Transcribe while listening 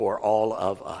for all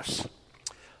of us.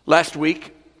 Last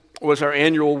week was our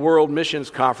annual World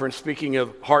Missions Conference, speaking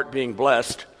of heart being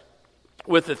blessed,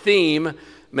 with the theme,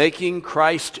 Making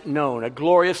Christ Known. A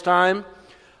glorious time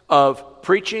of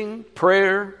preaching,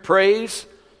 prayer, praise.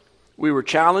 We were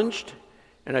challenged,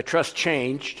 and I trust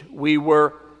changed. We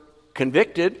were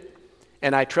convicted,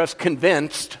 and I trust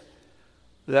convinced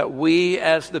that we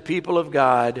as the people of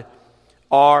God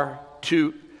are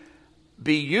to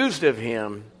be used of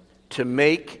Him to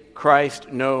make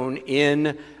Christ known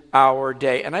in our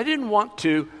day. And I didn't want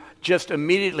to just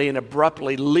immediately and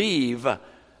abruptly leave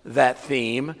that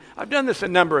theme. I've done this a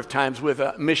number of times with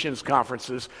missions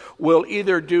conferences. We'll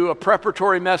either do a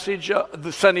preparatory message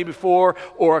the Sunday before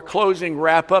or a closing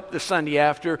wrap-up the Sunday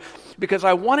after, because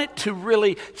I wanted to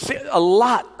really see a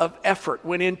lot of effort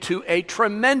went into a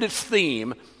tremendous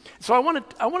theme. So I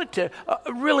wanted to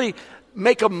really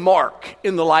make a mark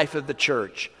in the life of the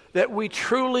church, that we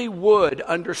truly would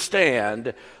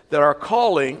understand that our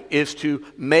calling is to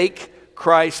make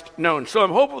Christ known. So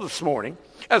I'm hopeful this morning,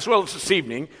 as well as this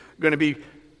evening, I'm going to be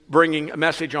bringing a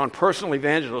message on personal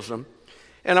evangelism.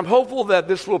 And I'm hopeful that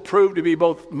this will prove to be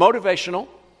both motivational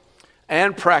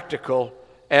and practical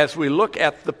as we look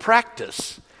at the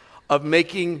practice of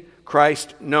making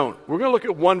Christ known. We're going to look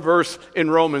at one verse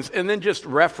in Romans and then just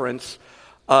reference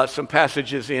some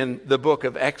passages in the book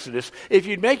of Exodus. If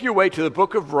you'd make your way to the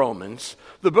book of Romans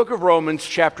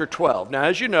chapter 12. Now,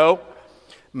 as you know,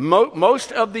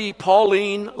 most of the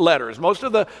Pauline letters, most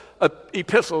of the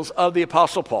epistles of the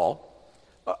Apostle Paul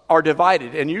are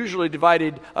divided, and usually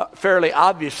divided fairly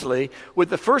obviously, with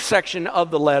the first section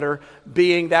of the letter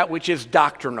being that which is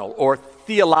doctrinal or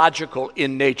theological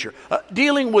in nature,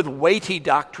 dealing with weighty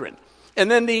doctrine. And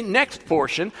then the next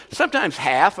portion, sometimes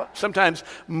half, sometimes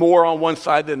more on one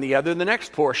side than the other, the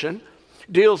next portion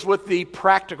deals with the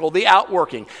practical, the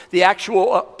outworking, the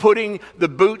actual putting the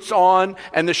boots on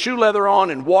and the shoe leather on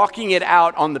and walking it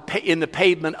out on in the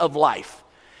pavement of life.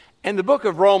 And the book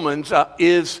of Romans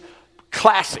is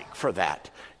classic for that.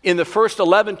 In the first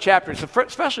 11 chapters,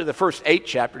 especially the first 8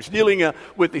 chapters, dealing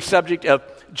with the subject of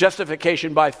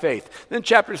justification by faith. Then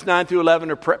chapters 9 through 11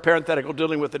 are parenthetical,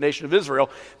 dealing with the nation of Israel.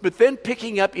 But then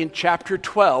picking up in chapter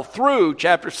 12 through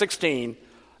chapter 16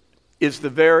 is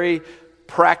the very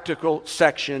practical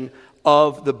section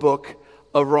of the book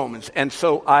of Romans. And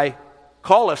so I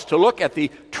call us to look at the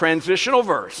transitional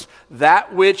verse,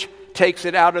 that which takes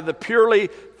it out of the purely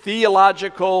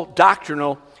theological,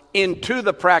 doctrinal, into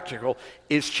the practical,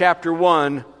 is chapter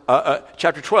 12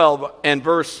 and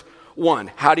verse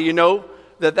 1. How do you know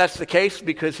that that's the case?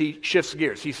 Because he shifts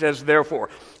gears. He says, therefore,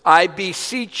 I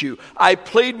beseech you, I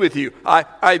plead with you,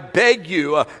 I beg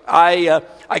you,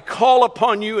 I call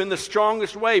upon you in the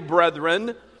strongest way,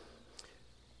 brethren,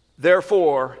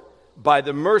 therefore, by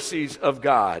the mercies of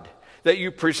God, that you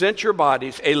present your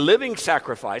bodies a living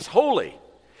sacrifice, holy,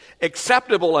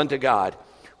 acceptable unto God,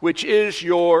 which is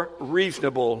your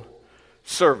reasonable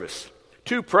service.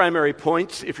 2 primary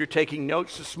points, if you're taking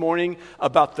notes this morning,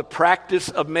 about the practice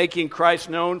of making Christ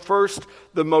known. First,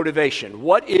 the motivation.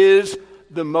 What is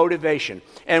the motivation?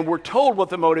 And we're told what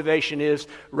the motivation is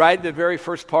right in the very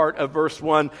first part of verse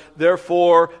 1.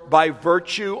 Therefore, by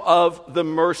virtue of the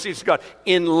mercies of God,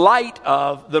 in light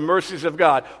of the mercies of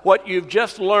God, what you've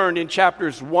just learned in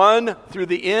chapters 1 through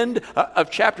the end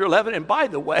of chapter 11. And by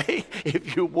the way,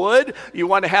 if you want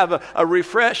to have a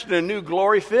refreshed and a new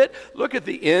glory fit, look at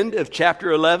the end of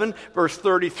chapter 11, verse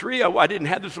 33. I didn't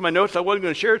have this in my notes. I wasn't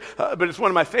going to share it, but it's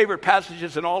one of my favorite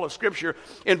passages in all of Scripture.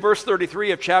 In verse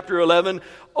 33 of chapter 11,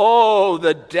 oh,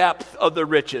 the depth of the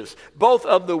riches, both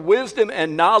of the wisdom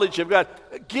and knowledge of God.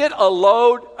 Get a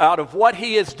load out of what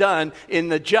He has done in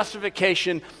the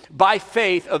justification by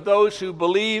faith of those who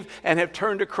believe and have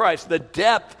turned to Christ. The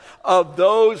depth of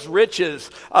those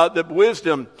riches, the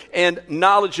wisdom and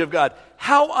knowledge of God.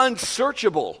 How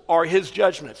unsearchable are His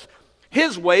judgments.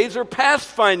 His ways are past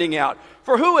finding out.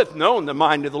 For who hath known the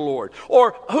mind of the Lord?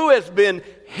 Or who has been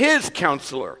His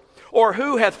counselor? Or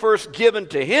who hath first given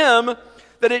to Him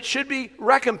that it should be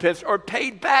recompensed or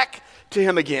paid back to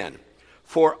Him again?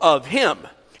 For of Him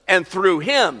and through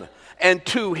Him and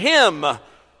to Him are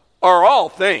all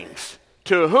things,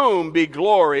 to whom be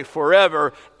glory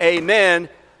forever. Amen.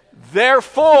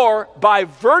 Therefore, by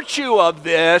virtue of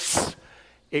this,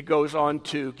 it goes on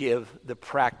to give the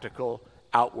practical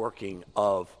outworking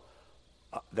of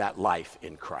that life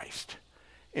in Christ.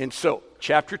 And so,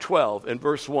 chapter 12 and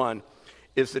verse 1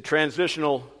 is the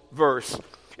transitional verse,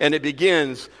 and it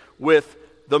begins with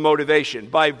the motivation.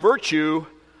 By virtue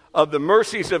of the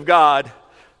mercies of God,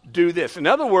 do this. In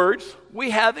other words, we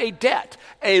have a debt,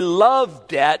 a love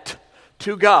debt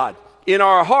to God. In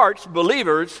our hearts,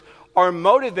 believers are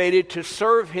motivated to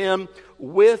serve him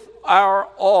with our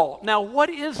all. Now, what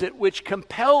is it which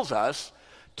compels us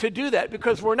to do that?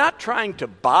 Because we're not trying to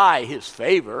buy his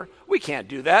favor. We can't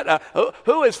do that.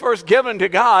 Who has first given to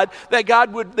God that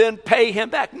God would then pay him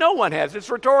back? No one has. It's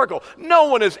rhetorical. No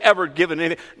one has ever given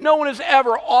anything. No one has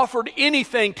ever offered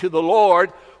anything to the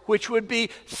Lord which would be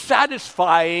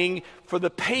satisfying for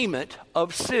the payment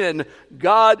of sin.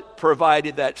 God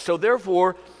provided that. So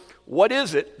therefore, what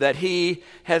is it that he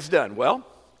has done? Well,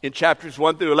 in chapters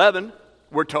 1 through 11,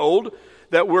 we're told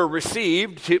that we're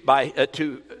received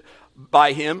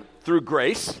by him through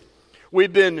grace.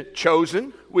 We've been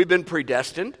chosen. We've been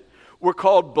predestined. We're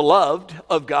called beloved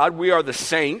of God. We are the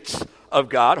saints of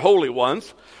God, holy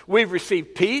ones. We've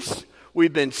received peace.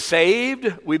 We've been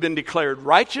saved. We've been declared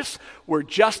righteous. We're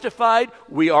justified.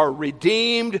 We are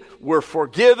redeemed. We're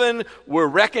forgiven. We're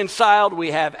reconciled.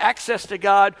 We have access to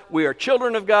God. We are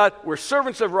children of God. We're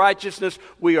servants of righteousness.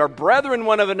 We are brethren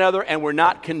one of another, and we're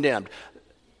not condemned.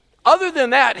 Other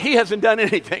than that, he hasn't done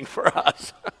anything for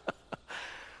us.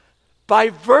 By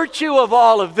virtue of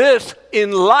all of this,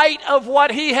 in light of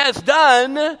what he has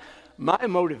done, my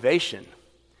motivation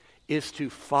is to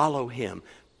follow him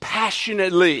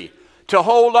passionately, to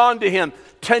hold on to him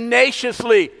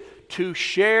tenaciously, to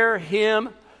share him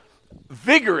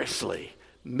vigorously,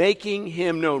 making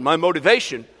him known. My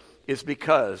motivation is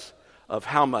because of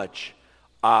how much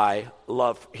I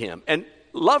love him. And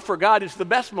love for God is the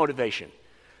best motivation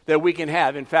that we can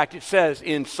have. In fact, it says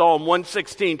in Psalm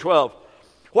 116:12,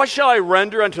 "What shall I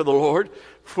render unto the Lord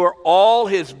for all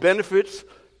his benefits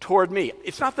toward me?"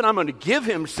 It's not that I'm going to give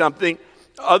him something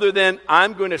other than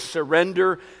I'm going to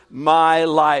surrender my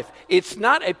life. It's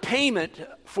not a payment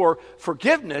for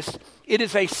forgiveness. It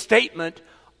is a statement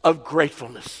of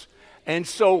gratefulness. And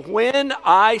so when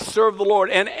I serve the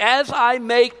Lord, and as I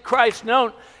make Christ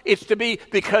known, it's to be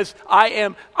because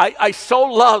I so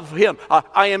love him.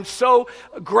 I am so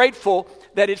grateful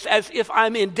that it's as if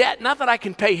I'm in debt. Not that I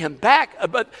can pay him back,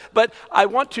 but I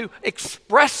want to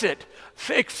express it,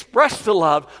 express the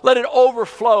love, let it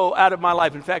overflow out of my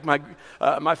life. In fact,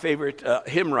 my favorite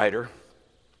hymn writer,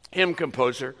 hymn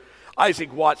composer,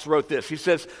 Isaac Watts wrote this. He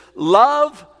says,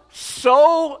 "Love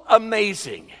so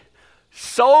amazing,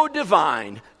 so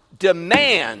divine,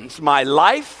 demands my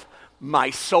life, my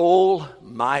soul,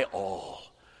 my all."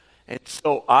 And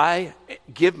so I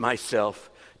give myself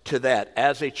to that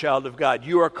as a child of God.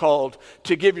 You are called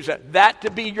to give yourself that to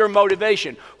be your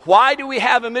motivation. Why do we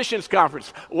have a missions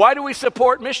conference? Why do we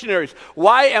support missionaries?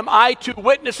 Why am I to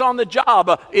witness on the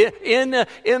job, in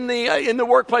the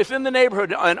workplace, in the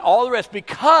neighborhood, and all the rest?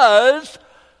 Because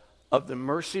of the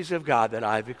mercies of God that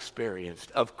I've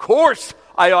experienced. Of course,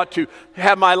 I ought to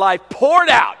have my life poured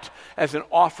out as an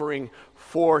offering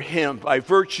for him by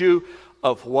virtue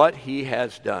of what he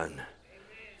has done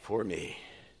for me.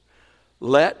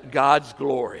 Let God's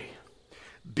glory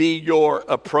be your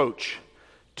approach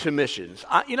to missions.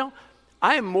 I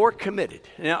am more committed.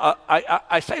 Now,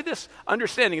 I say this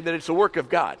understanding that it's a work of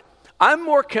God. I'm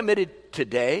more committed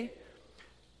today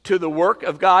to the work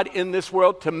of God in this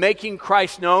world, to making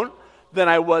Christ known, than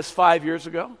I was 5 years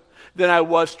ago, than I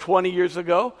was 20 years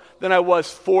ago, than I was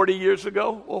 40 years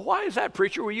ago. Well, why is that,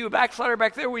 preacher? Were you a backslider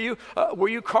back there? Were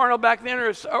you carnal back then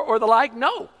or the like?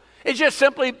 No. It's just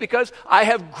simply because I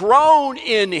have grown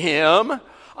in him.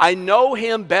 I know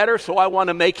him better, so I want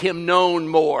to make him known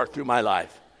more through my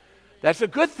life. That's a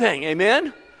good thing,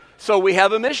 amen? So we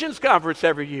have a missions conference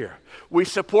every year. We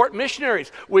support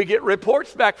missionaries. We get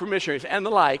reports back from missionaries and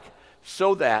the like,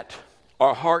 so that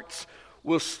our hearts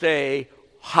will stay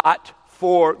hot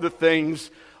for the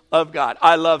things of God.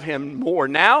 I love him more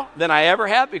now than I ever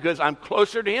have because I'm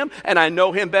closer to him and I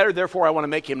know him better. Therefore, I want to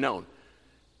make him known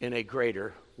in a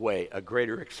greater way, a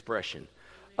greater expression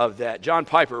of that. John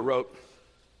Piper wrote,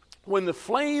 "When the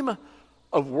flame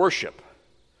of worship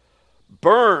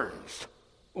burns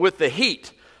with the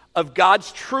heat of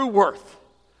God's true worth,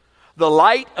 the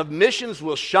light of missions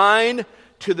will shine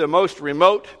to the most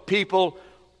remote people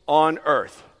on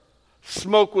earth."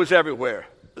 Smoke was everywhere.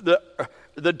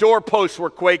 The doorposts were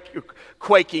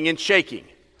quaking and shaking,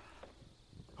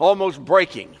 almost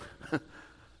breaking.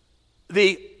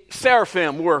 The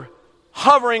seraphim were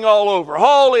hovering all over.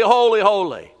 Holy, holy,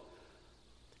 holy.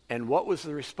 And what was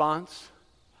the response?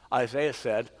 Isaiah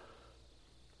said,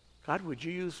 "God, would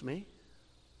you use me?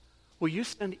 Will you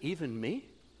send even me?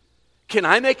 Can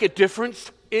I make a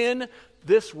difference in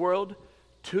this world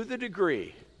to the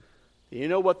degree?" You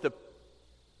know what the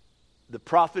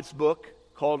prophet's book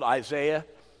called Isaiah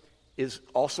is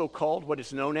also called, what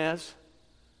is known as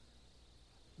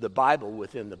the Bible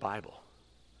within the Bible.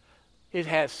 It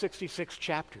has 66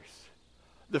 chapters.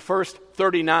 The first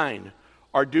 39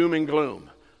 are doom and gloom.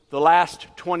 The last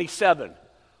 27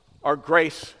 are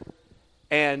grace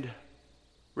and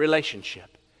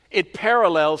relationship. It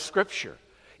parallels Scripture.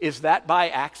 Is that by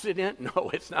accident?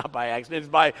 No, it's not by accident.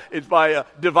 It's by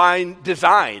divine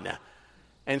design.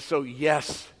 And so,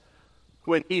 yes,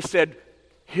 when he said,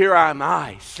 "Here am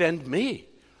I, send me."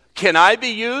 Can I be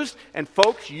used? And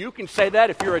folks, you can say that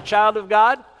if you're a child of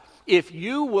God. If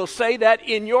you will say that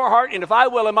in your heart, and if I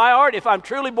will in my heart, if I'm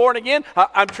truly born again,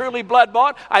 I'm truly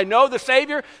blood-bought, I know the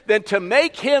Savior, then to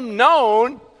make him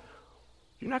known,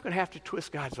 you're not going to have to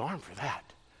twist God's arm for that.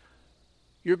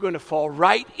 You're going to fall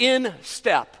right in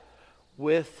step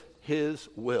with his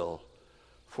will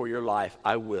for your life.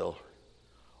 I will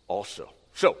also.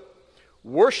 So,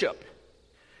 worship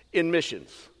in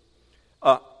missions,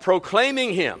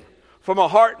 proclaiming him from a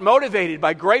heart motivated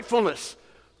by gratefulness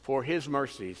for his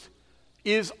mercies,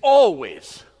 is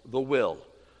always the will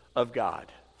of God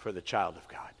for the child of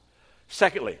God.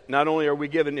 Secondly, not only are we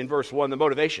given in verse 1 the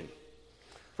motivation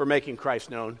for making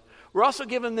Christ known, we're also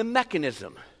given the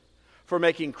mechanism for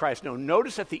making Christ known.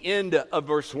 Notice at the end of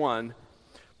verse 1,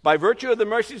 by virtue of the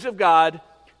mercies of God,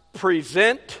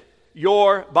 present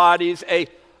your bodies a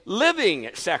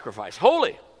living sacrifice,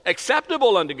 holy,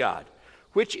 acceptable unto God,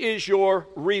 which is your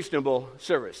reasonable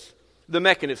service. The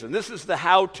mechanism. This is the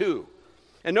how-to.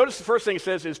 And notice the first thing it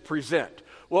says is present.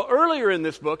 Well, earlier in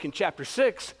this book, in chapter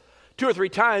 6, 2 or 3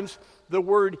 times, the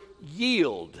word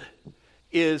yield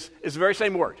is the very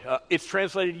same word. It's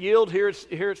translated yield. Here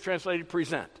it's translated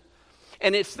present.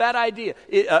 And it's that idea.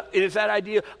 It is that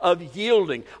idea of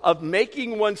yielding, of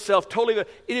making oneself totally.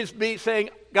 It is me saying,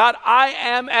 God, I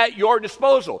am at your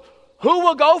disposal. Who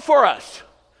will go for us?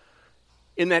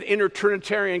 In that inner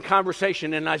Trinitarian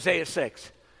conversation in Isaiah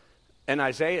 6. And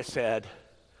Isaiah said,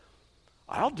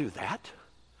 I'll do that.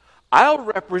 I'll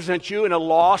represent you in a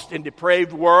lost and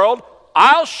depraved world.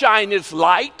 I'll shine his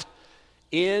light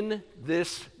in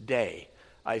this day,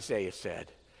 Isaiah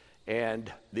said.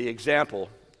 And the example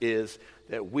is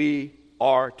that we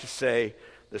are to say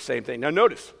the same thing. Now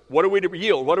notice, what are we to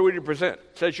yield? What are we to present?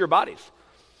 It says your bodies.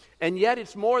 And yet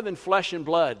it's more than flesh and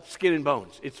blood, skin and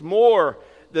bones. It's more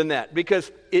than that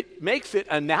because it makes it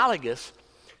analogous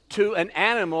to an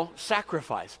animal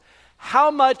sacrifice.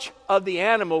 How much of the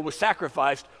animal was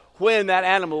sacrificed when that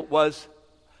animal was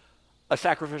a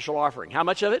sacrificial offering? How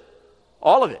much of it?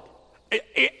 All of it.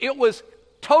 It was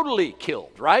totally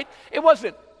killed, right? It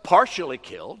wasn't partially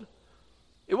killed.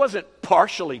 It wasn't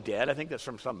partially dead. I think that's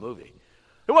from some movie.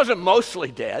 It wasn't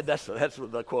mostly dead. That's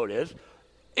what the quote is.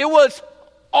 It was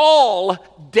all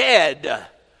dead.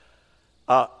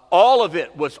 All of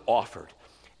it was offered.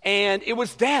 And it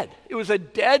was dead. It was a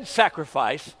dead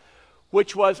sacrifice,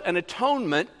 which was an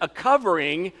atonement, a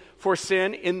covering for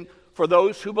sin for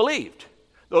those who believed,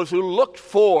 those who looked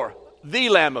for the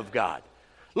Lamb of God.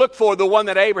 Looked for the one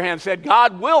that Abraham said,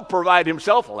 God will provide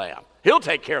himself a lamb. He'll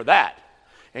take care of that.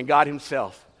 And God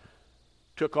himself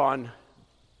took on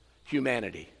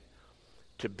humanity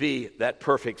to be that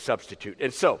perfect substitute.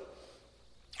 And so,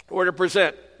 we're to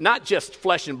present not just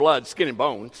flesh and blood, skin and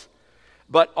bones,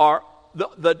 but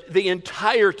the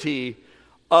entirety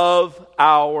of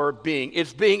our being.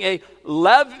 It's being a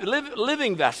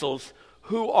living vessels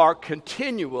who are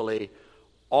continually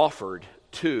offered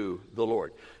to the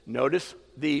Lord. Notice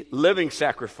the living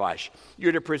sacrifice.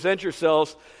 You're to present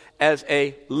yourselves as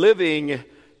a living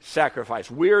sacrifice.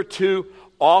 We're to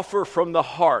offer from the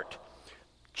heart,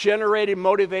 generated,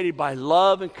 motivated by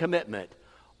love and commitment,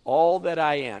 all that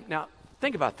I am. Now,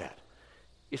 think about that.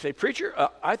 You say, preacher,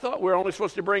 I thought we were only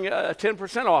supposed to bring a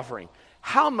 10% offering.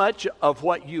 How much of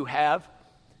what you have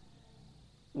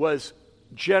was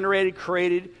generated,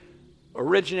 created,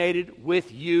 originated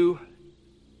with you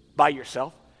by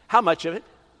yourself? How much of it?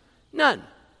 None.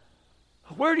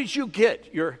 Where did you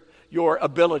get your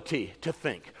ability to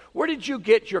think? Where did you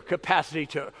get your capacity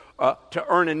to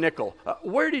earn a nickel?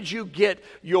 Where did you get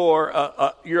your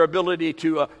ability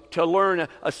to learn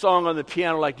a song on the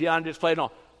piano like Dion just played on?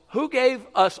 Who gave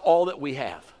us all that we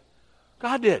have?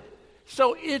 God did.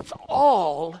 So it's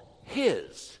all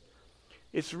his.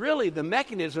 It's really, the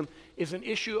mechanism is an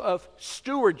issue of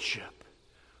stewardship.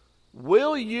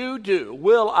 Will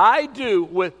I do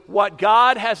with what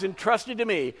God has entrusted to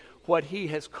me what he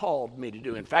has called me to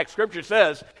do? In fact, Scripture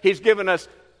says he's given us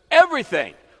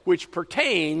everything which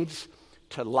pertains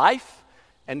to life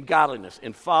and godliness.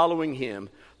 In following him,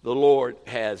 the Lord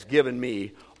has given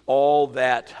me all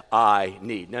that I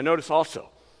need. Now notice also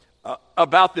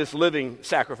about this living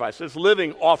sacrifice, this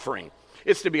living offering.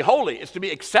 It's to be holy. It's to be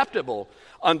acceptable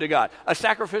unto God. A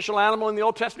sacrificial animal in the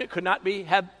Old Testament could not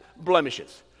have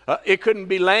blemishes. It couldn't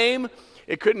be lame.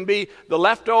 It couldn't be the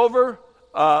leftover,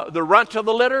 the runt of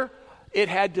the litter. It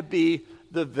had to be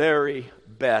the very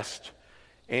best.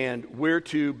 And we're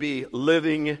to be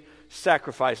living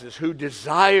sacrifices who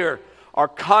desire our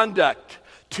conduct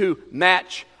to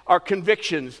match our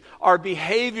convictions, our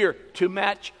behavior to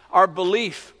match our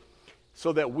belief,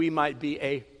 so that we might be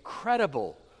a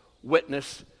credible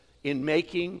witness in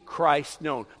making Christ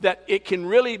known. That it can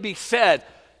really be said,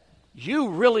 you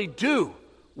really do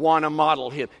want to model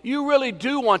him. You really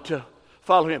do want to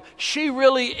follow him. She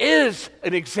really is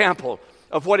an example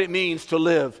of what it means to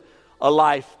live a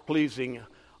life pleasing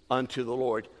unto the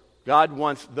Lord. God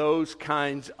wants those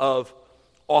kinds of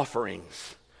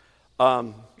offerings.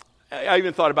 I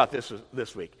even thought about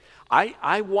this week.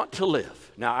 I want to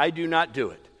live. Now, I do not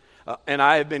do it. And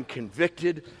I have been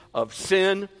convicted of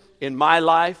sin in my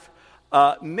life.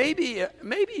 Maybe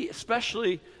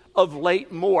especially of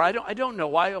late more. I don't know.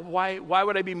 Why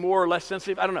would I be more or less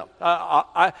sensitive? I don't know.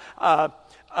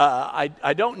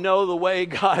 I don't know the way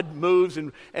God moves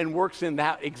and works in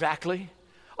that exactly.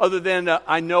 Other than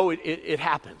I know it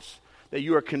happens. That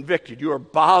you are convicted. You are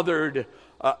bothered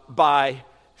by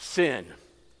sin.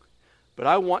 But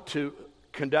I want to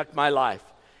conduct my life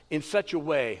in such a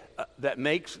way that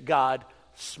makes God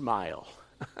smile.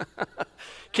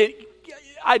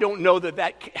 I don't know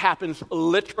that happens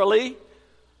literally.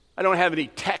 I don't have any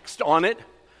text on it.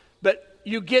 But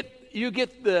you get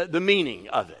the meaning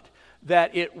of it.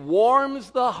 That it warms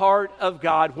the heart of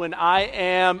God when I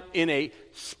am in a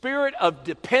spirit of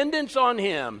dependence on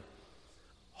him,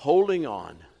 holding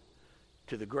on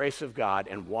to the grace of God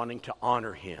and wanting to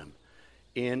honor him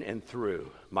in and through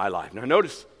my life. Now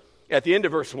notice at the end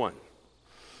of verse 1,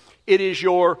 it is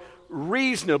your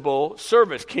reasonable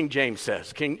service, King James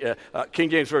says. King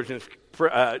James Version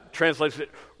translates it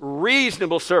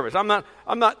reasonable service. I'm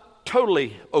not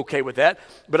totally okay with that,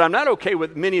 but I'm not okay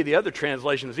with many of the other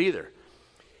translations either.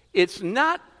 It's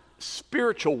not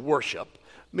spiritual worship.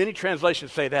 Many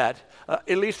translations say that.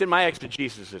 At least in my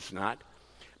exegesis, it's not.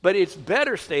 But it's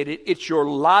better stated, it's your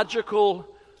logical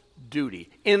duty.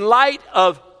 In light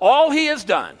of all he has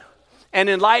done, and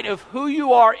in light of who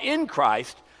you are in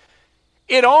Christ,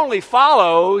 it only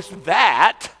follows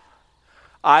that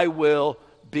I will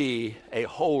be a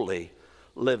holy,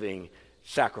 living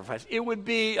sacrifice. It would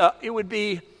be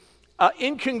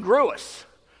incongruous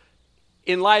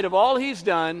in light of all he's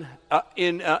done,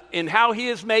 in how he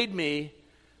has made me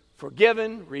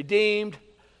forgiven, redeemed,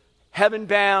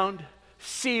 heaven-bound,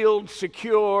 sealed,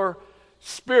 secure,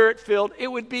 Spirit-filled. It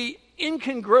would be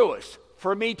incongruous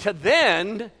for me to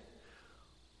then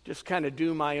just kind of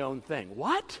do my own thing.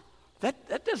 What?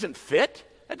 That doesn't fit.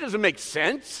 That doesn't make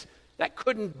sense. That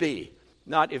couldn't be.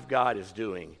 Not if God is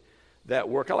doing that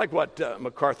work. I like what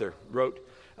MacArthur wrote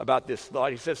about this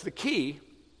thought. He says, the key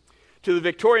to the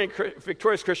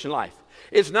victorious Christian life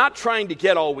is not trying to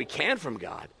get all we can from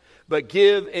God, but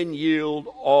give and yield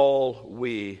all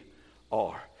we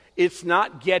are. It's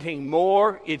not getting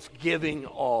more, it's giving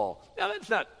all. Now, that's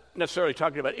not necessarily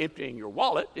talking about emptying your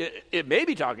wallet. It may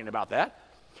be talking about that.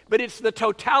 But it's the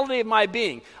totality of my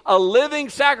being. A living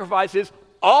sacrifice is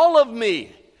all of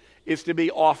me is to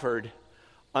be offered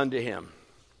unto him.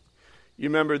 You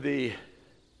remember the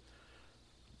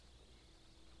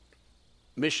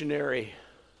missionary,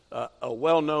 a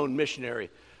well-known missionary,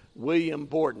 William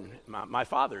Borden, my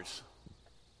father's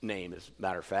name, as a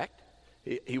matter of fact.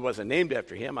 He wasn't named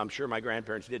after him. I'm sure my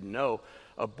grandparents didn't know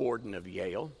of Borden of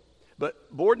Yale.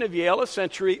 But Borden of Yale, a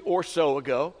century or so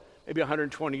ago, maybe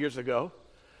 120 years ago,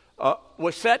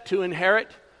 was set to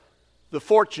inherit the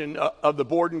fortune of the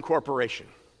Borden Corporation.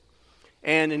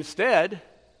 And instead,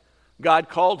 God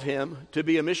called him to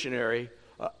be a missionary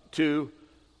to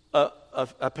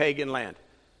a pagan land.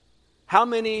 How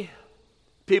many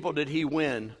people did he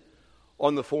win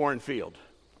on the foreign field?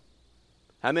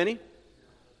 How many?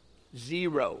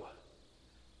 0.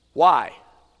 Why?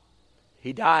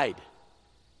 He died.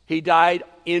 He died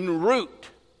en route.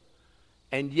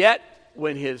 And yet,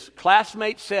 when his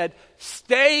classmates said,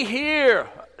 stay here,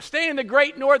 stay in the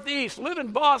great Northeast, live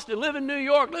in Boston, live in New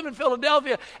York, live in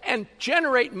Philadelphia, and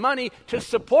generate money to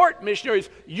support missionaries,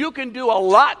 you can do a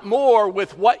lot more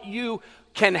with what you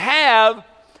can have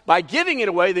by giving it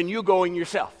away than you going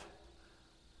yourself.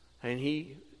 And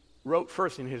he wrote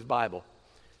first in his Bible,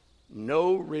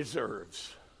 no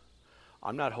reserves.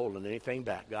 I'm not holding anything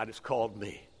back. God has called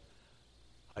me.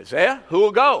 Isaiah, who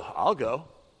will go? I'll go.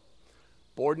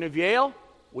 Borden of Yale,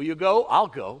 will you go? I'll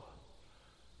go.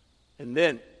 And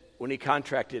then when he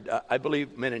contracted, I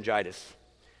believe, meningitis.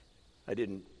 I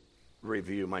didn't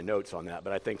review my notes on that,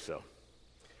 but I think so.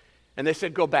 And they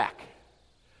said, go back.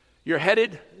 You're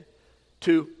headed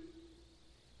to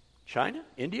China?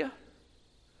 India?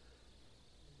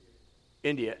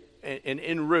 India. And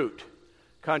en route,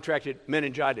 contracted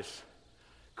meningitis.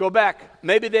 Go back.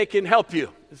 Maybe they can help you.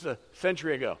 This is a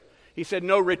century ago. He said,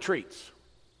 no retreats.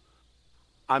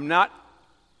 I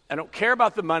don't care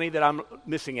about the money that I'm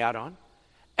missing out on.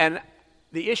 And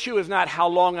the issue is not how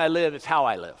long I live, it's how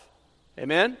I live.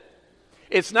 Amen?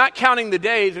 It's not counting the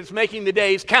days, it's making the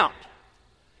days count.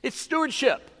 It's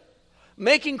stewardship.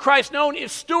 Making Christ known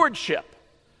is stewardship.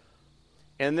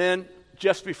 And then,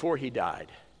 just before he died,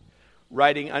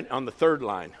 writing on the third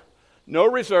line, no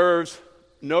reserves,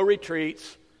 no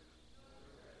retreats,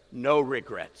 no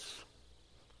regrets.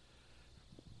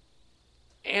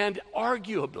 And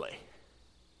arguably,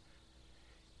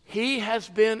 he has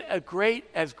been as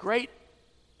great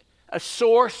a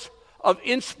source of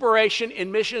inspiration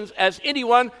in missions as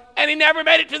anyone, and he never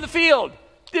made it to the field.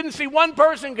 Didn't see one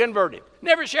person converted.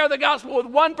 Never shared the gospel with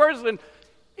one person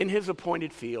in his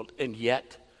appointed field. And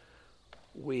yet,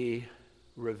 we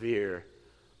revere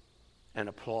and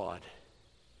applaud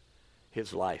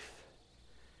his life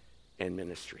and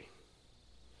ministry.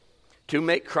 To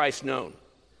make Christ known,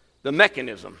 the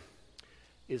mechanism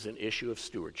is an issue of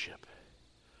stewardship.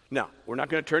 Now, we're not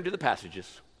going to turn to the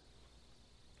passages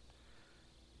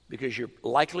because you're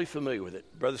likely familiar with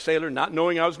it. Brother Saylor, not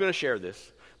knowing I was going to share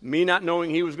this, me not knowing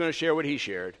he was going to share what he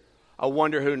shared, I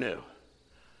wonder who knew.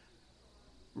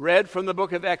 Read from the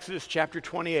book of Exodus chapter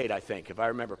 28, I think, if I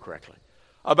remember correctly,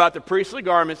 about the priestly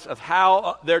garments of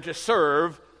how they're to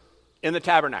serve in the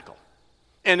tabernacle.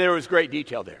 And there was great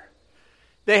detail there.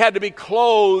 They had to be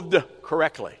clothed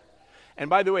correctly. And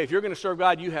by the way, if you're going to serve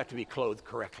God, you have to be clothed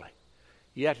correctly.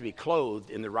 You have to be clothed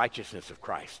in the righteousness of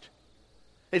Christ.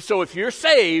 And so if you're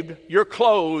saved, you're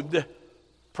clothed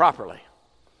properly.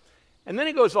 And then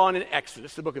he goes on in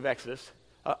Exodus, the book of Exodus,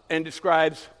 and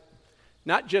describes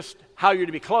not just how you're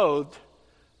to be clothed,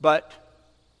 but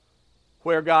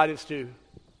where God is to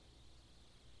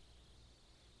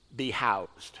be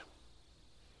housed,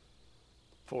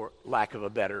 for lack of a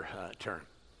better term.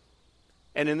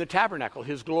 And in the tabernacle,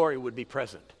 his glory would be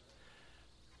present.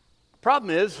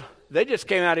 Problem is, they just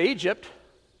came out of Egypt.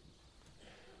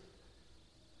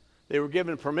 They were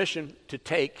given permission to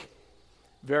take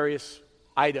various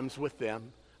items with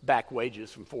them, back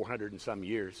wages from 400 and some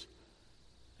years.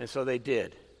 And so they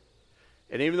did.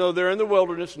 And even though they're in the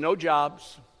wilderness, no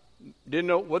jobs, didn't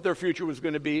know what their future was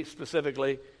going to be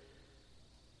specifically,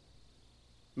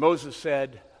 Moses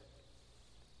said,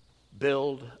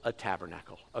 build a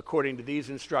tabernacle according to these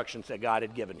instructions that God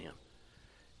had given him.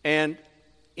 And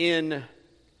in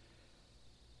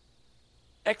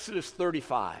Exodus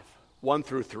 35, 1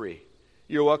 through 3,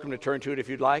 you're welcome to turn to it if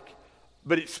you'd like,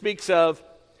 but it speaks of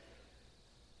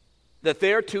that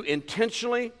they are to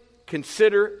intentionally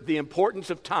consider the importance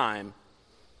of time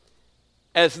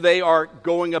as they are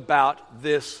going about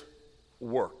this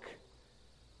work.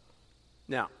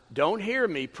 Now, don't hear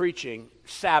me preaching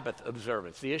Sabbath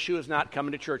observance. The issue is not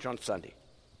coming to church on Sunday.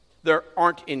 There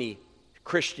aren't any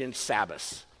Christian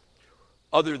Sabbaths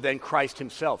other than Christ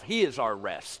himself. He is our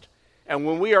rest. And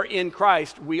when we are in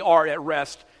Christ, we are at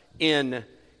rest in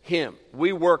him.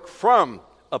 We work from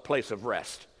a place of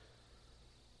rest.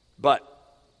 But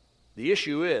the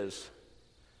issue is,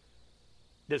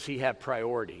 does he have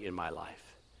priority in my life?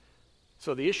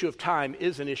 So the issue of time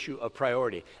is an issue of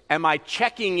priority. Am I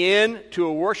checking in to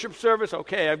a worship service?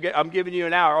 Okay, I'm giving you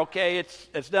an hour. Okay,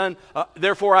 it's done.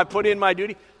 Therefore, I put in my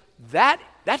duty.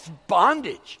 That's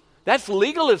bondage. That's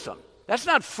legalism. That's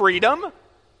not freedom.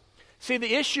 See,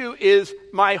 the issue is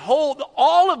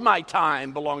all of my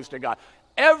time belongs to God.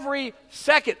 Every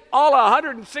second, all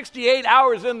 168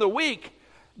 hours in the week.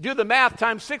 Do the math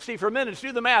times 60 for minutes.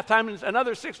 Do the math times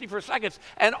another 60 for seconds.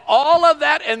 And all of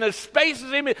that and the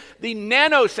spaces in the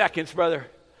nanoseconds, Brother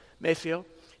Maceo,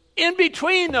 in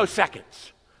between those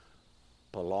seconds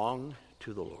belong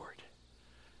to the Lord.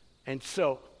 And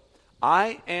so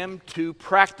I am to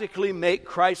practically make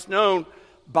Christ known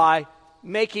by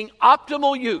making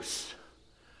optimal use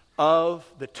of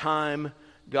the time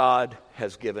God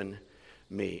has given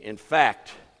me. In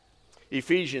fact,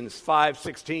 Ephesians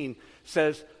 5:16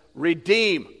 says,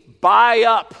 redeem, buy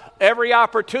up every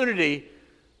opportunity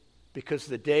because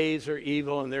the days are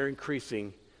evil and they're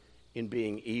increasing in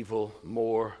being evil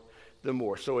more the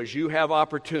more. So as you have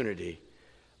opportunity,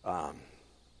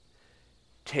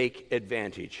 take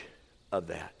advantage of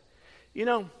that. You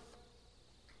know,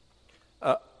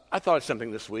 I thought of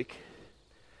something this week.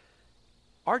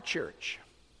 Our church,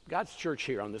 God's church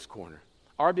here on this corner,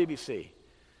 RBBC,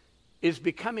 is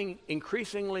becoming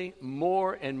increasingly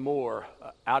more and more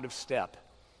out of step,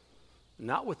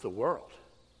 not with the world.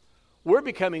 We're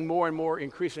becoming more and more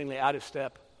increasingly out of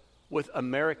step with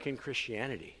American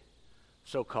Christianity,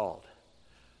 so-called.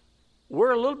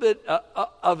 We're a little bit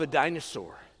of a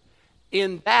dinosaur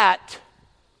in that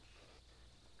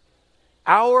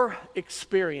our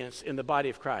experience in the body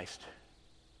of Christ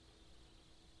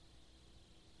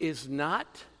is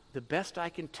not, the best I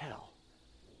can tell,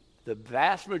 the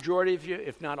vast majority of you,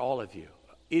 if not all of you,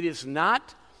 it is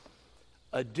not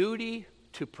a duty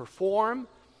to perform.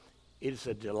 It is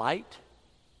a delight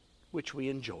which we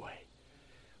enjoy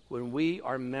when we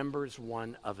are members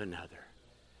one of another.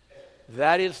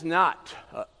 That is not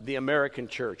the American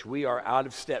church. We are out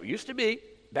of step. Used to be,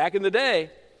 back in the day.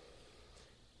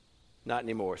 Not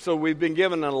anymore. So we've been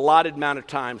given an allotted amount of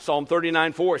time. Psalm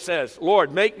 39:4 says,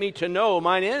 Lord, make me to know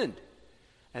mine end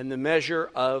and the measure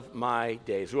of my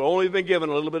days. We've only been given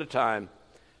a little bit of time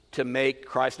to make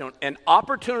Christ known. An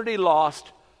opportunity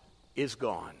lost is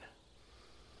gone.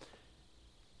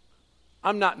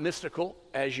 I'm not mystical,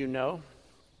 as you know.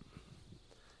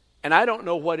 And I don't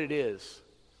know what it is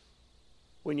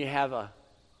when you have a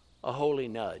holy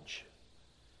nudge.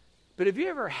 But have you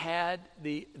ever had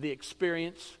the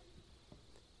experience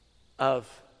of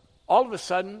all of a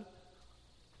sudden,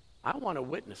 I want to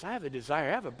witness. I have a desire.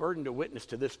 I have a burden to witness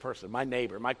to this person, my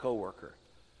neighbor, my coworker.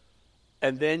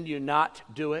 And then you not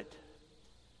do it?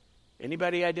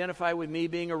 Anybody identify with me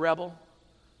being a rebel?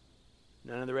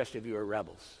 None of the rest of you are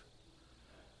rebels.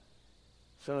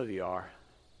 Some of you are.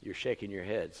 You're shaking your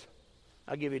heads.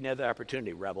 I'll give you another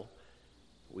opportunity, rebel.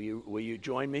 Will you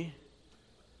join me?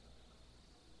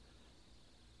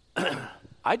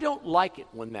 I don't like it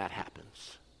when that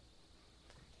happens.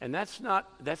 And that's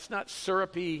not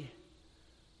syrupy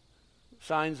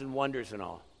signs and wonders and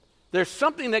all. There's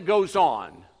something that goes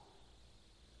on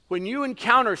when you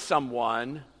encounter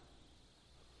someone,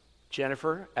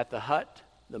 Jennifer, at the hut,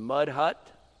 the mud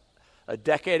hut, a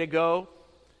decade ago,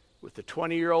 with the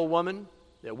 20-year-old woman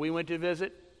that we went to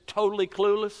visit, totally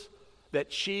clueless,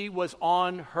 that she was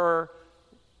on her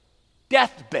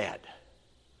deathbed.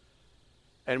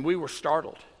 And we were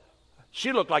startled.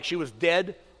 She looked like she was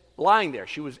dead, lying there.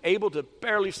 She was able to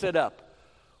barely sit up,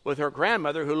 with her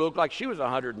grandmother, who looked like she was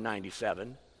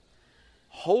 197,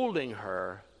 holding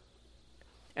her.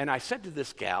 And I said to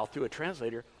this gal through a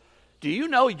translator, do you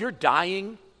know you're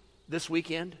dying this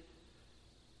weekend?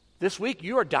 This week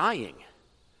you are dying.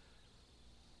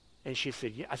 And she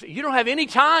said, yeah. I said, you don't have any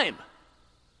time.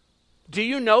 Do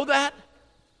you know that?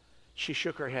 She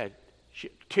shook her head.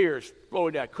 Tears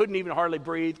flowing down. Couldn't even hardly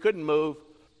breathe. Couldn't move.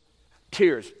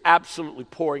 Tears absolutely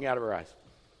pouring out of her eyes.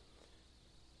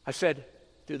 I said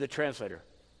through the translator,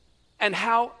 and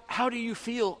how do you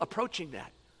feel approaching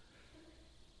that?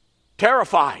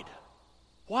 Terrified.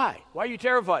 Why? Why are you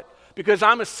terrified? Because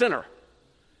I'm a sinner,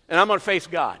 and I'm going to face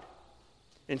God.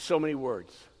 In so many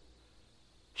words.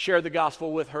 Shared the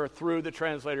gospel with her through the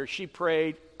translator. She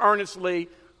prayed earnestly,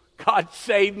 God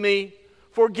save me,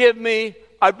 forgive me,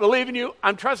 I believe in you,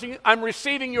 I'm trusting you, I'm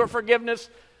receiving your forgiveness,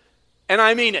 and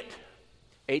I mean it.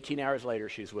 18 hours later,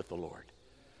 she's with the Lord.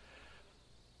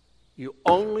 You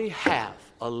only have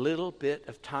a little bit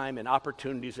of time and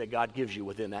opportunities that God gives you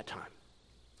within that time.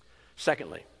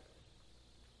 Secondly,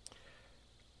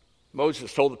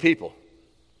 Moses told the people,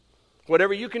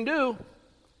 whatever you can do,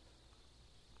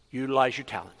 utilize your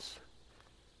talents.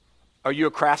 Are you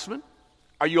a craftsman?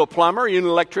 Are you a plumber? Are you an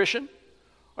electrician?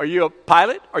 Are you a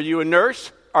pilot? Are you a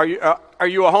nurse? Are you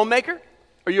a homemaker?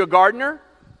 Are you a gardener?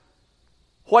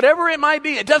 Whatever it might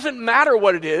be, it doesn't matter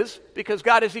what it is because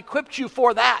God has equipped you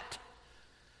for that.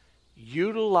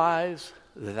 Utilize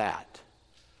that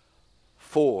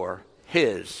for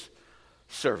His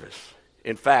service.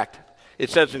 In fact, it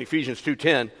says in Ephesians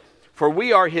 2:10, for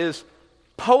we are His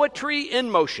poetry in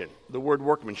motion, the word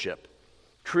workmanship,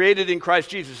 created in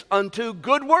Christ Jesus unto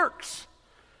good works.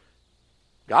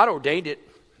 God ordained it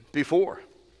before,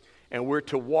 and we're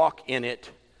to walk in it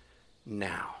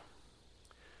now.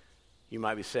 You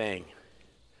might be saying,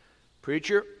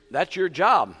 preacher, that's your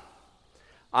job.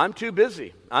 I'm too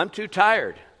busy. I'm too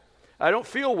tired. I don't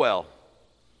feel well.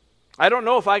 I don't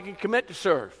know if I can commit to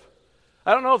serve.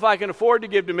 I don't know if I can afford to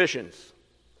give to missions.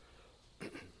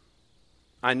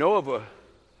 I know of a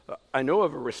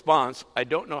response. I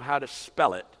don't know how to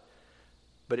spell it,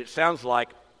 but it sounds like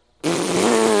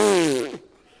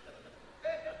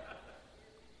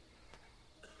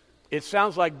it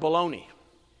sounds like baloney,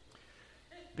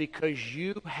 because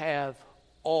you have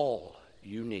all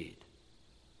you need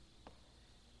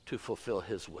to fulfill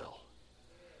His will.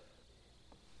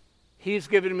 He's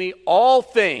given me all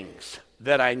things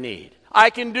that I need. I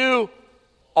can do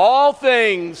all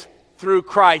things through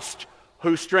Christ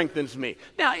who strengthens me.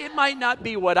 Now, it might not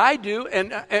be what I do,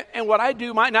 and what I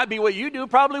do might not be what you do,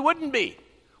 probably wouldn't be.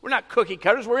 We're not cookie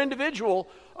cutters. We're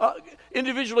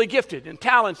individually gifted in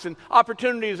talents and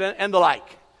opportunities and the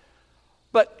like.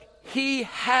 But he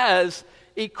has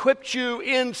equipped you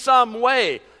in some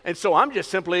way. And so I'm just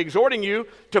simply exhorting you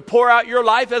to pour out your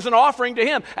life as an offering to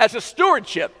him, as a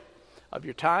stewardship of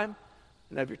your time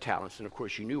and of your talents. And of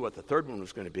course, you knew what the third one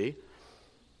was going to be.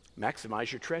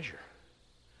 Maximize your treasure.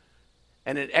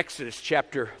 And in Exodus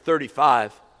chapter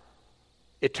 35,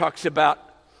 it talks about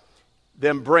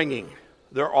them bringing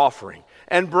their offering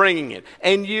and bringing it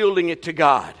and yielding it to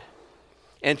God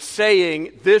and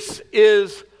saying, this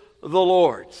is the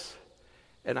Lord's.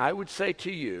 And I would say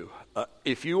to you,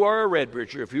 if you are a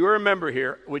Redbridger, if you are a member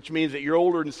here, which means that you're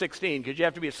older than 16, because you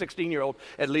have to be a 16-year-old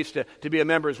at least to be a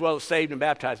member as well as saved and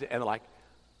baptized and the like,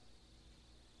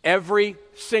 every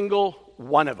single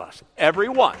one of us, every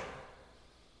one,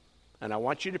 and I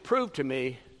want you to prove to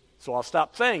me, so I'll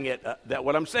stop saying it, that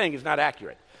what I'm saying is not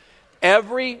accurate.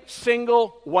 Every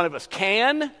single one of us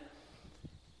can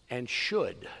and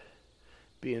should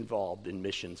be involved in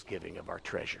missions giving of our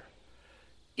treasure.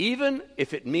 Even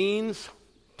if it means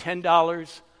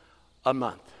 $10 a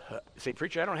month. Say,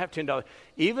 preacher, I don't have $10.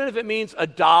 Even if it means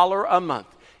 $1 a month.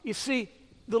 You see,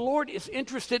 the Lord is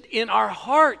interested in our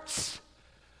hearts.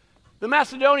 The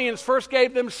Macedonians first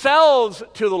gave themselves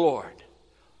to the Lord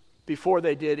before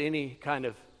they did any kind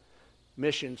of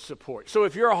mission support. So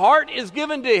if your heart is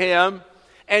given to him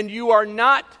and you are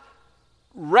not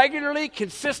regularly,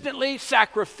 consistently,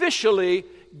 sacrificially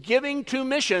giving to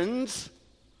missions,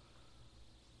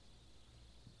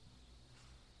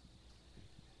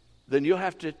 then you'll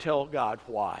have to tell God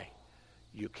why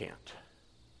you can't.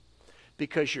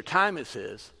 Because your time is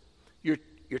his, your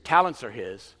talents are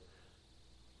his,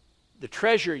 the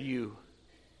treasure you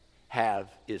have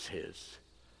is his,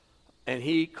 and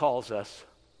he calls us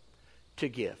to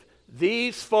give.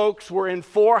 These folks were in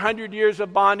 400 years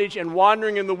of bondage and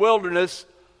wandering in the wilderness,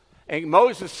 and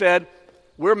Moses said,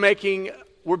 we're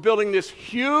building this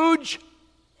huge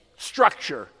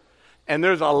structure, and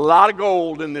there's a lot of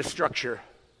gold in this structure.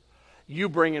 You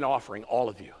bring an offering, all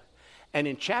of you. And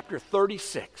in chapter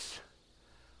 36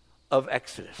 of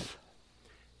Exodus,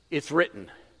 it's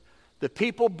written, the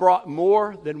people brought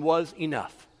more than was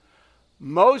enough.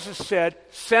 Moses said,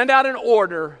 send out an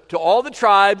order to all the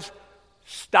tribes,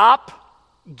 stop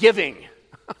giving.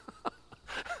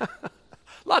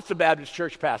 Lots of Baptist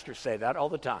church pastors say that all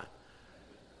the time.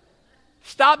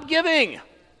 Stop giving.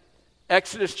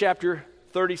 Exodus chapter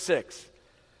 36.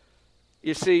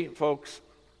 You see, folks,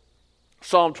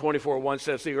 Psalm 24:1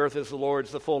 says, the earth is the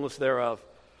Lord's, the fullness thereof,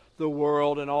 the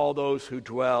world and all those who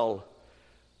dwell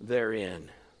therein.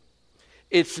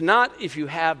 It's not if you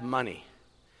have money.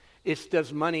 It's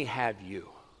does money have you?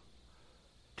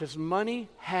 Does money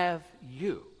have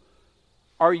you?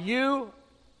 Are you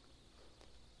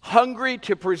hungry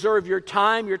to preserve your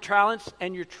time, your talents,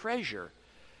 and your treasure?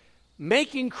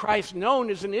 Making Christ known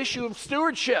is an issue of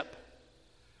stewardship.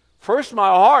 First, my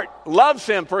heart loves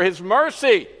him for his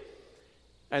mercy.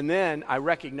 And then I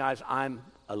recognize I'm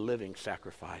a living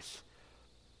sacrifice,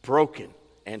 broken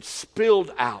and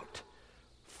spilled out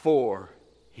for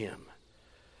him.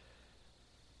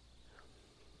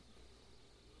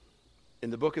 In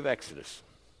the book of Exodus,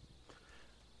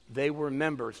 they were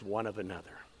members one of another.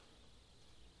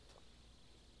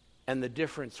 And the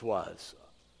difference was,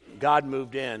 God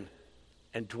moved in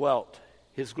and dwelt,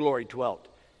 his glory dwelt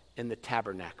in the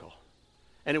tabernacle.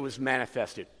 And it was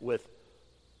manifested with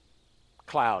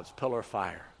clouds, pillar of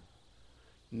fire,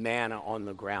 manna on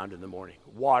the ground in the morning,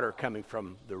 water coming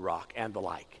from the rock, and the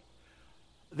like.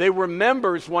 They were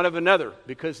members one of another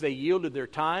because they yielded their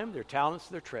time, their talents,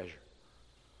 their treasure.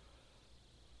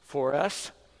 For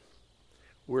us,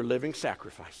 we're living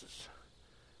sacrifices.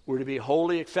 We're to be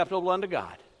wholly acceptable unto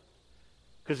God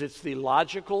because it's the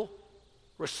logical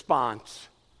response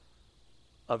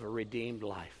of a redeemed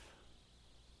life.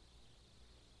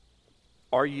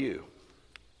 Are you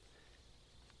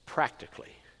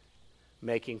practically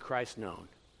making Christ known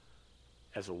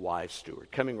as a wise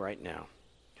steward? Coming right now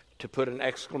to put an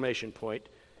exclamation point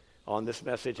on this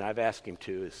message, I've asked him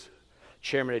to, is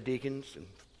chairman of deacons and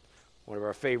one of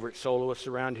our favorite soloists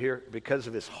around here, because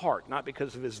of his heart, not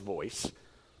because of his voice,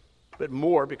 but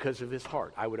more because of his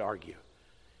heart, I would argue,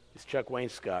 is Chuck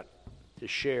Wainscott to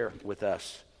share with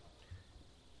us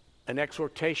an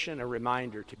exhortation, a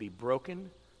reminder to be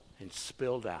broken and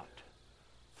spilled out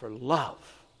for love,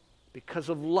 because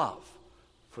of love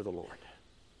for the Lord.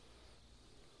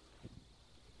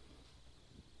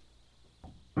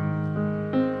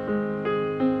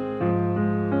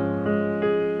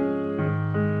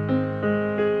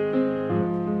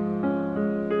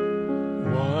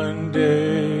 One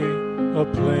day a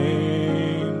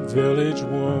plane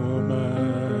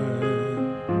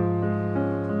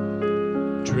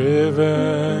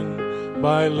driven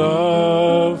by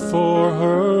love for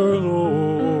her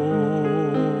Lord,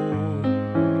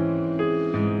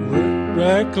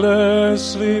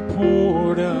 recklessly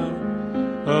poured out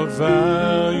a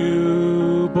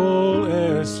valuable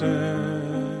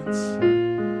essence,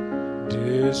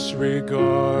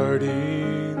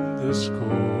 disregarding the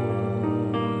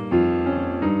scorn.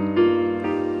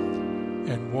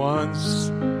 And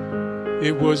once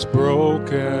it was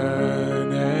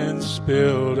broken and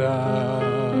spilled out,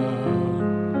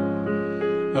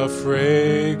 a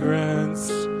fragrance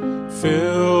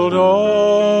filled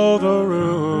all the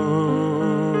room,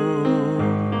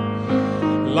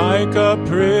 like a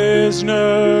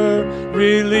prisoner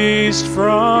released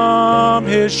from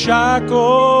his shackles,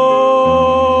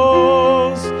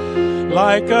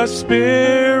 like a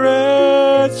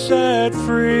spirit set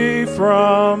free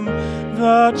from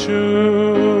the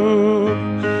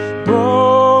tomb,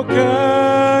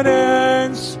 broken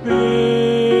and spilled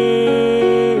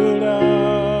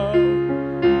out,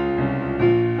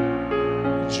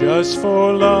 just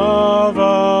for love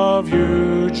of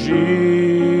you, Jesus,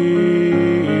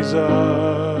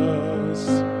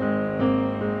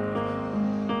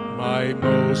 my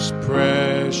most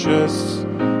precious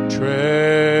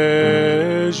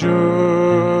treasure,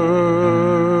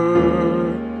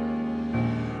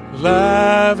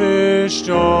 lavished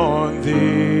on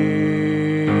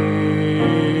thee,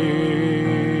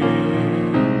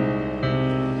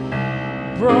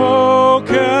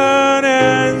 broken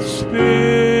and spilled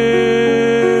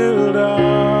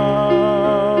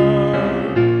out,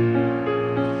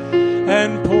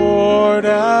 and poured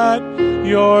at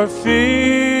your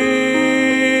feet,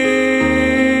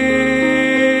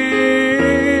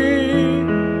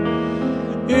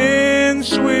 in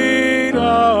sweet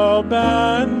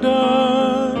abandon.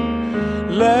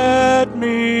 Let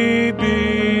me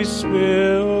be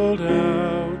spilled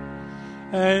out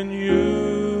and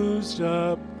used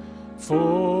up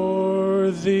for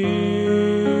thee.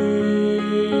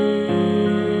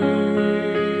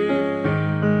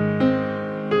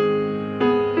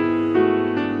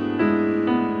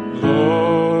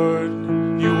 Lord,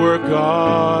 you were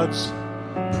God's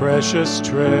precious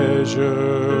treasure,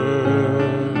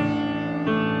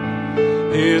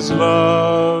 His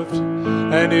loved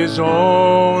and His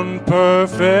own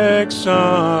perfect Son,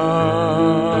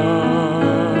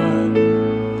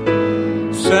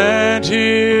 sent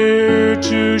here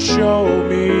to show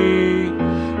me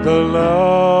the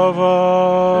love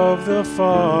of the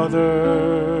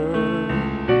Father.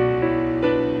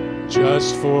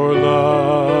 Just for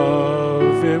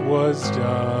love it was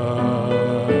done.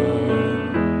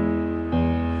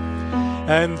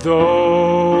 And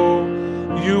though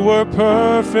you were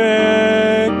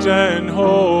perfect and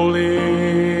holy,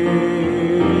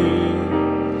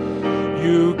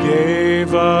 you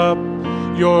gave up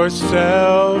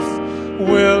yourself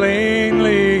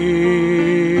willingly.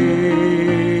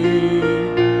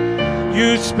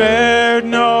 You spared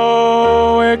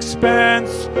no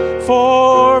expense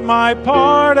for my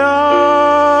pardon.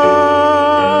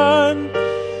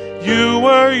 You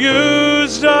were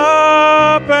used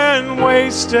up and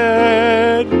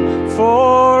wasted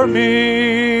for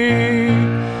me,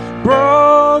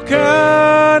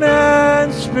 broken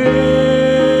and spilled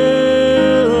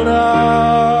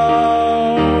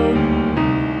out,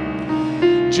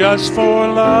 just for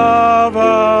love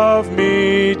of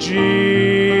me, Jesus,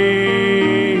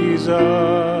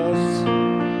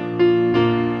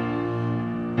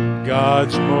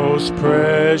 God's most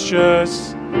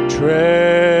precious treasure,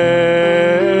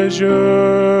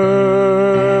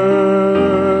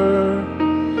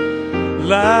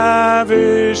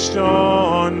 lavished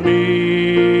on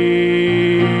me,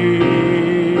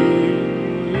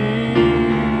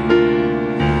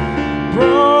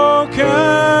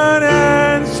 broken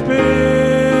and spilled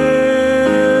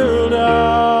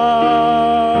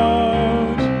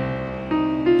out,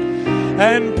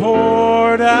 and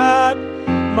poured at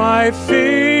my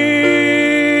feet,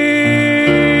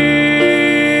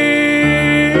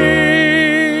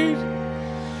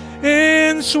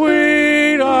 in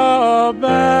sweet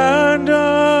abandon.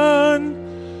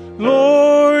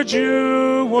 Lord,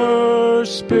 you were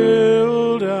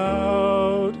spilled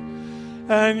out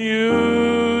and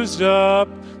used up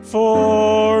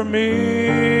for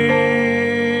me.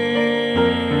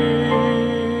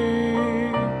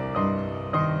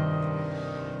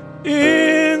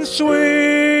 In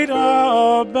sweet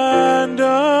abandon,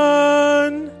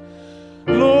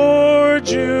 Lord,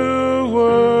 you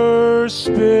were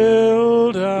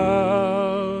spilled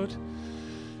out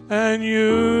and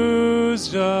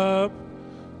used up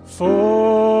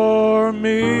for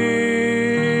me.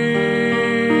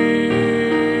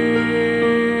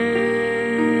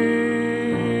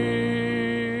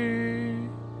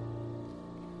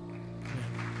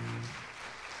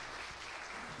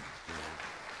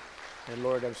 And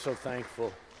Lord, I'm so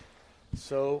thankful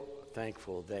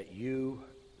that you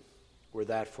were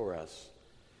that for us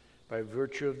by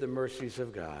virtue of the mercies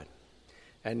of God.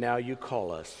 And now you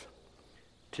call us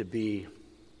to be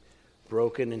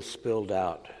broken and spilled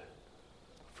out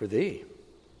for thee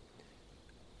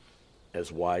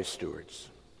as wise stewards.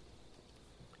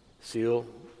 Seal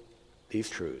these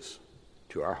truths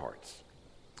to our hearts.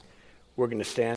 We're going to stand.